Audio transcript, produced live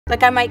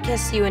Like I might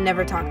kiss you and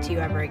never talk to you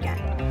ever again.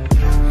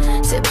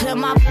 Said play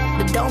my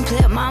but don't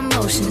play my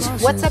emotions.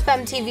 What's up,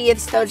 MTV?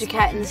 It's Doja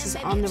Cat, and this is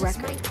On the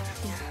Record.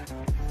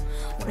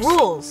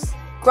 Rules.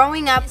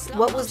 Growing up,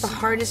 what was the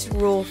hardest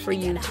rule for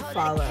you to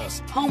follow?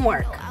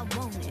 Homework.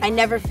 I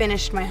never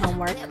finished my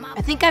homework.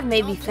 I think I've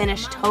maybe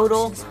finished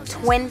total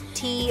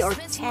 20 or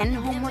 10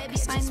 homework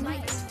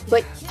assignments.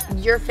 But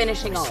you're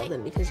finishing all of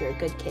them because you're a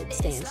good kid.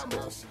 Stay in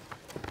school.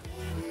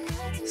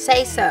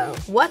 Say so.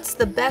 What's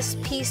the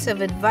best piece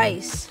of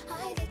advice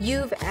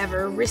you've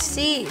ever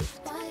received?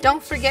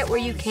 Don't forget where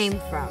you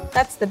came from.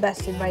 That's the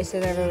best advice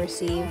I've ever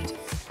received.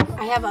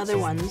 I have other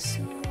ones.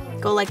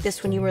 Go like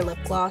this when you wear lip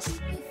gloss,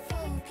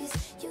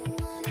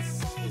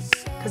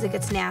 because it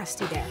gets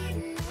nasty there.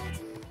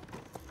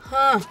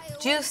 Huh,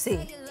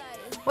 juicy.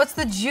 What's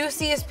the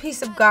juiciest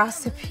piece of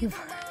gossip you've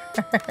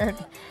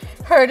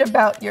heard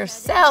about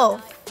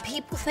yourself?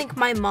 People think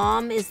my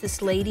mom is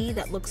this lady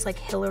that looks like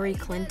Hillary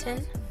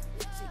Clinton.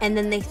 And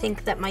then they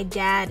think that my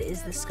dad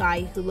is this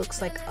guy who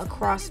looks like a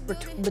cross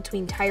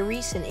between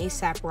Tyrese and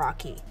A$AP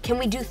Rocky. Can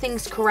we do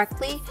things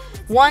correctly?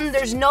 One,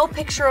 there's no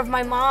picture of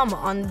my mom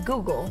on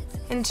Google.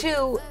 And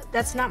two,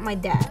 that's not my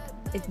dad.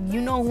 If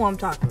you know who I'm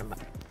talking about.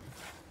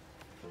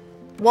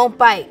 Won't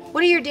bite.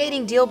 What are your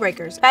dating deal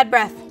breakers? Bad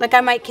breath. Like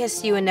I might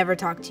kiss you and never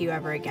talk to you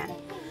ever again.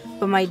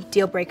 But my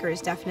deal breaker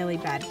is definitely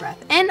bad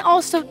breath. And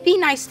also, be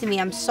nice to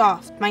me. I'm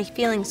soft. My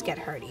feelings get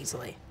hurt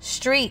easily.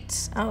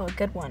 Streets. Oh, a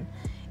good one.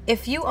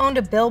 If you owned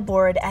a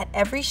billboard at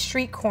every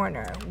street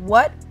corner,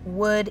 what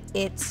would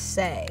it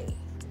say?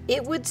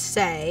 It would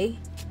say,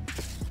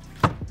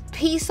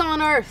 peace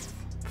on earth,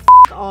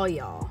 f all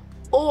y'all.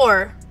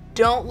 Or,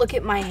 don't look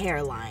at my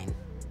hairline.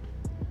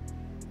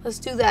 Let's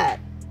do that.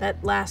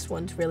 That last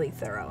one's really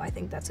thorough. I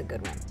think that's a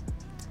good one.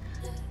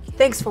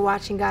 Thanks for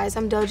watching, guys.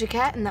 I'm Doja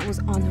Cat, and that was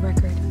On the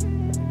Record.